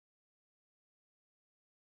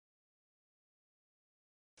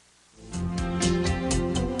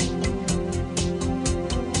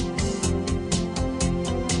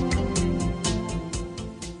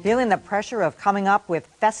Feeling the pressure of coming up with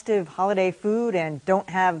festive holiday food and don't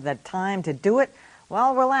have the time to do it?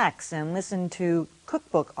 Well, relax and listen to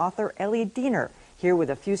cookbook author Ellie here with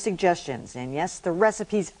a few suggestions. And yes, the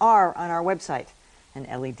recipes are on our website. And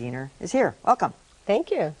Ellie is here. Welcome. Thank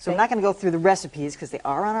you. So we're not going to go through the recipes because they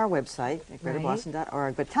are on our website at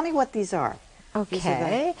greaterboston.org. But tell me what these are.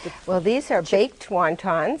 Okay. These are baked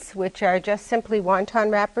wontons, which are just simply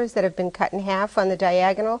wonton wrappers that have been cut in half on the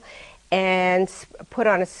diagonal and put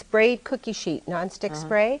on a sprayed cookie sheet, nonstick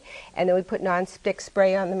spray, and then we put nonstick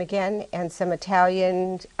spray on them again, and some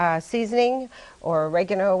Italian seasoning or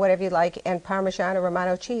oregano, whatever you like, and Parmesan or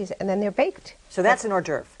Romano cheese, and then they're baked. So that's an hors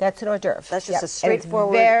d'oeuvre. That's an hors d'oeuvre. That's just a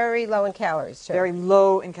straightforward. And it's very low in calories, too. Very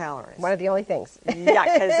low in calories. One of the only things. Yeah,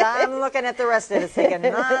 because I'm looking at the rest of it, it's thinking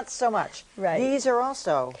not so much. Right. These are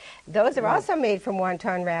also. Those are also made from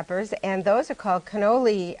wonton wrappers, and those are called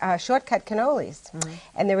cannoli, shortcut cannolis,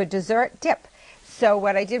 and they're a dessert dip. So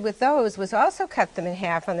what I did with those was also cut them in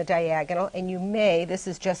half on the diagonal, and you may, this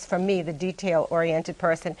is just from me, the detail-oriented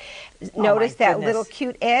person, notice that little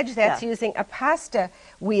cute edge, that's using a pasta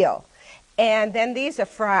wheel. And then these are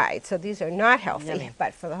fried, so these are not healthy,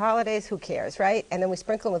 but for the holidays, who cares, right? And then we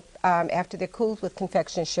sprinkle them with, after they're cooled, with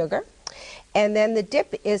confection sugar. And then the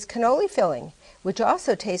dip is cannoli filling, which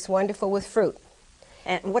also tastes wonderful with fruit.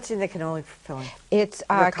 And what's in the cannoli filling? It's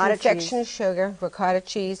confection sugar, ricotta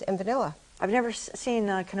cheese, and vanilla. I've never seen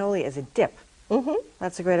cannoli as a dip.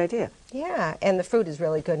 That's a great idea. Yeah, and the fruit is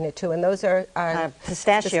really good in it, too. And those are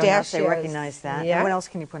pistachio nuts, I recognize that. Yeah. And what else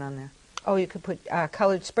can you put on there? Oh, you could put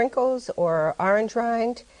colored sprinkles or orange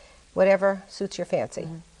rind, whatever suits your fancy.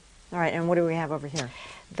 All right, and what do we have over here?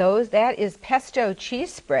 That is pesto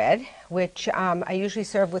cheese spread, which I usually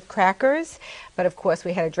serve with crackers, but of course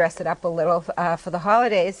we had to dress it up a little for the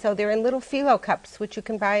holidays, so they're in little phyllo cups, which you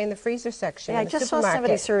can buy in the freezer section in the supermarket. supermarket.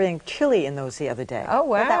 I just saw somebody serving chili in those the other day. Oh,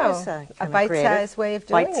 wow. That was a bite-sized way of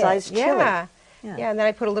doing it. Bite-sized chili. Yeah, and then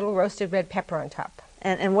I put a little roasted red pepper on top.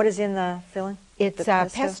 And what is in the filling? It's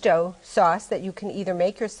pesto sauce that you can either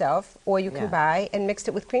make yourself or you can buy, and mixed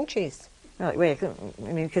it with cream cheese. Really? Wait,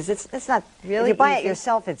 I mean, because it's not really. If you buy it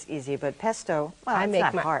yourself, it's easy, but pesto, well, it's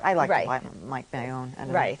not hard. I like to buy my own.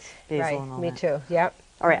 And basil and all Me that. too. Yep.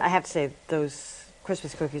 All right, I have to say those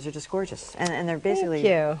Christmas cookies are just gorgeous, and they're basically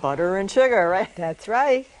butter and sugar, right? That's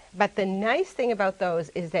right. But the nice thing about those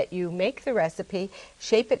is that you make the recipe,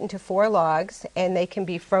 shape it into 4 logs, and they can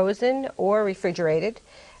be frozen or refrigerated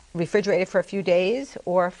for a few days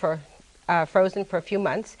or for frozen for a few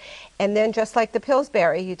months. And then just like the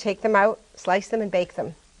Pillsbury, you take them out, slice them, and bake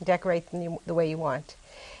them, decorate them the way you want.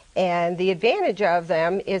 And the advantage of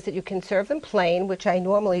them is that you can serve them plain, which I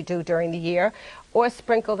normally do during the year, or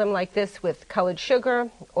sprinkle them like this with colored sugar,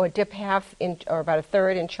 or dip half in, or about a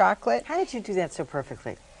third in chocolate. How did you do that so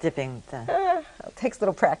perfectly? Dipping the... it takes a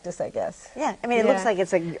little practice, I guess. Yeah, I mean, it looks like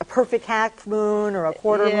it's a perfect half moon or a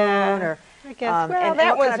quarter moon, or... I guess. Well,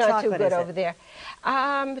 that one's not too good over there.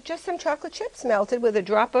 Just some chocolate chips melted with a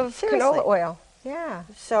drop of canola oil. Yeah.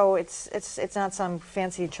 So it's not some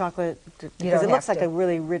fancy chocolate, because it looks like a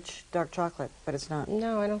really rich dark chocolate, but it's not.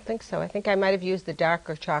 No, I don't think so. I think I might have used the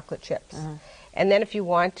darker chocolate chips. And then if you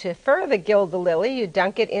want to further gild the lily, you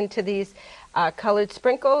dunk it into these colored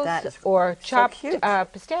sprinkles or chopped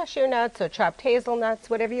pistachio nuts or chopped hazelnuts,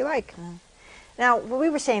 whatever you like. Now, we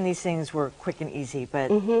were saying these things were quick and easy, but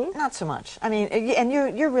not so much. I mean, and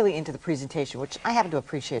you're really into the presentation, which I happen to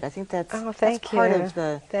appreciate. I think that's part of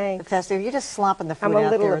the festive. You're just slopping the food out there. I'm a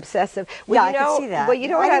little obsessive. Well, I can see that. Well, you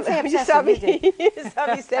know what? You saw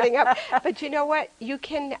me setting up. But you know what? You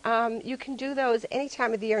can do those any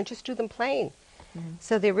time of the year and just do them plain.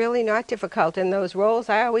 So they're really not difficult. And those rolls,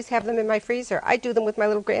 I always have them in my freezer. I do them with my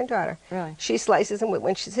little granddaughter. Really? She slices them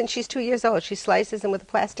since she's 2 years old. She slices them with a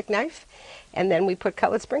plastic knife, and then we put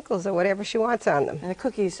colored sprinkles or whatever she wants on them. And the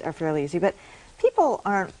cookies are fairly easy, but people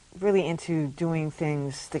aren't really into doing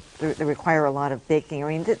things that require a lot of baking. I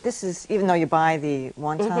mean, this is, even though you buy the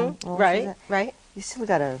wonton rolls, right. You still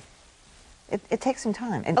got to. It takes some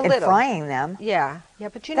time, and frying them. Yeah,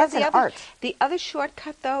 but you know the other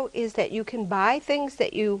shortcut though is that you can buy things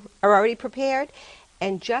that you are already prepared,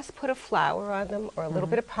 and just put a flower on them or a little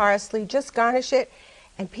bit of parsley. Just garnish it,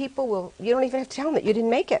 and people will. You don't even have to tell them that you didn't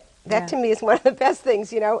make it. That to me is one of the best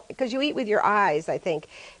things, you know, because you eat with your eyes, I think,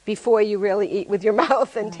 before you really eat with your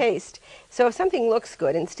mouth and taste. So if something looks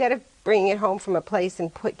good, instead of bringing it home from a place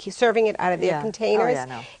and serving it out of their containers,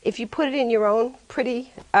 if you put it in your own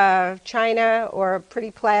pretty china or a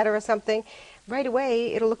pretty platter or something, right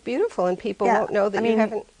away it'll look beautiful and people won't know that you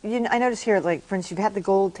haven't. I notice here, like, for instance, you have the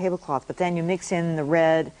gold tablecloth, but then you mix in the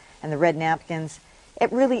red and the red napkins.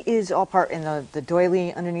 It really is all part in the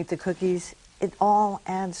doily underneath the cookies. it all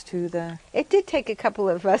adds to the... It did take a couple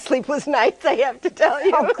of sleepless nights, I have to tell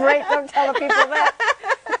you. Oh, great. Don't tell the people that.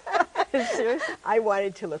 I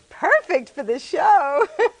wanted to look perfect for the show.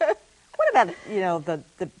 What about, you know, the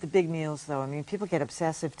big meals, though? I mean, people get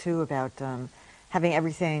obsessive, too, about having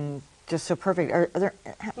everything just so perfect. Are there,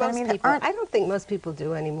 I don't think most people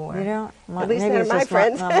do anymore. You know? At least none of my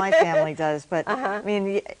friends. My family does. But, I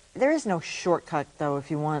mean, there is no shortcut, though,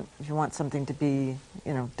 if you want something to be,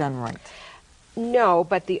 you know, done right. No,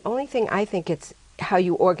 but the only thing I think it's how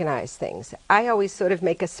you organize things. I always sort of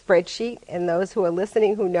make a spreadsheet, and those who are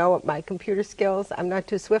listening who know my computer skills, I'm not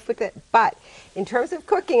too swift with it, but in terms of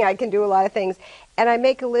cooking, I can do a lot of things. And I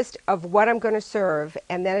make a list of what I'm going to serve,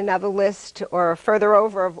 and then another list or further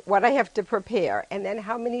over of what I have to prepare, and then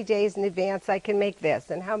how many days in advance I can make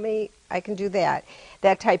this, and how many I can do that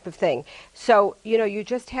type of thing. So, you know, you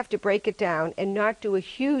just have to break it down and not do a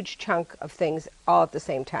huge chunk of things all at the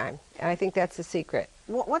same time. And I think that's the secret.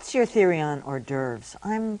 What's your theory on hors d'oeuvres?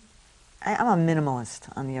 I'm a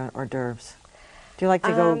minimalist on the hors d'oeuvres. Do you like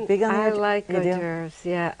to go big on the hors d'oeuvres? I like hors d'oeuvres,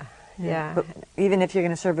 yeah. But even if you're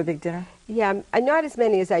going to serve a big dinner? Yeah, not as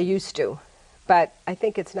many as I used to, but I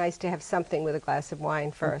think it's nice to have something with a glass of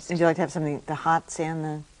wine first. And do you like to have something, the hots and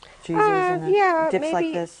the cheeses and the dips maybe,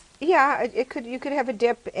 like this? Yeah, you could have a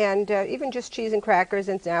dip and even just cheese and crackers,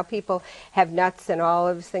 and now people have nuts and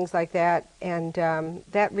olives, things like that, and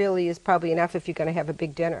that really is probably enough if you're going to have a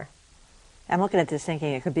big dinner. I'm looking at this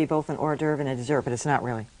thinking it could be both an hors d'oeuvre and a dessert, but it's not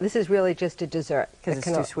really. This is really just a dessert. Because it's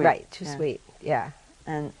too sweet. Right, too sweet, yeah.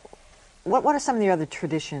 And what are some of the other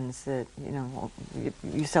traditions that, you know,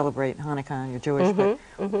 you celebrate Hanukkah, you're Jewish, but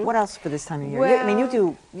what else for this time of year? Well, I mean,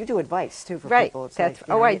 you do advice, too, for people. It's that's,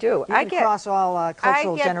 like, I do. I get across all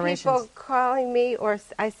cultural generations. I get people calling me, or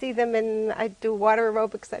I see them, and I do water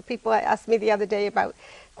aerobics. People asked me the other day about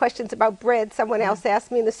questions about bread. Someone else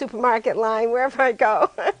asked me in the supermarket line, wherever I go.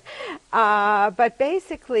 But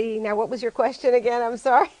basically, now what was your question again? I'm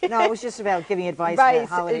sorry. No, it was just about giving advice about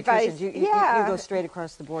holiday traditions. You go straight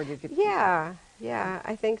across the board. Yeah.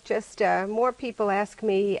 I think just more people ask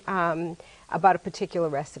me about a particular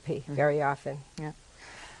recipe very often. Yeah.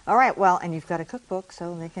 All right. Well, and you've got a cookbook,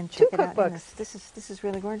 so they can check it out. 2 cookbooks. This is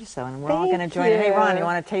really gorgeous, though, and we're all going to join it. Hey, Ron, you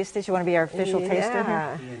want to taste this? You want to be our official taster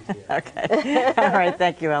here? Okay. All right.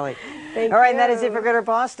 Thank you, Ellie. Thank all right, you. And that is it for Gooder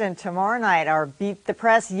Boston. Tomorrow night, our Beat the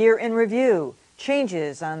Press Year in Review.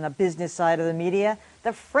 Changes on the business side of the media,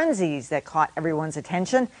 the frenzies that caught everyone's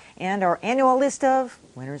attention, and our annual list of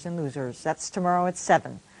winners and losers. That's tomorrow at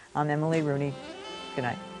 7. I'm Emily Rooney. Good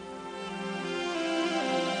night.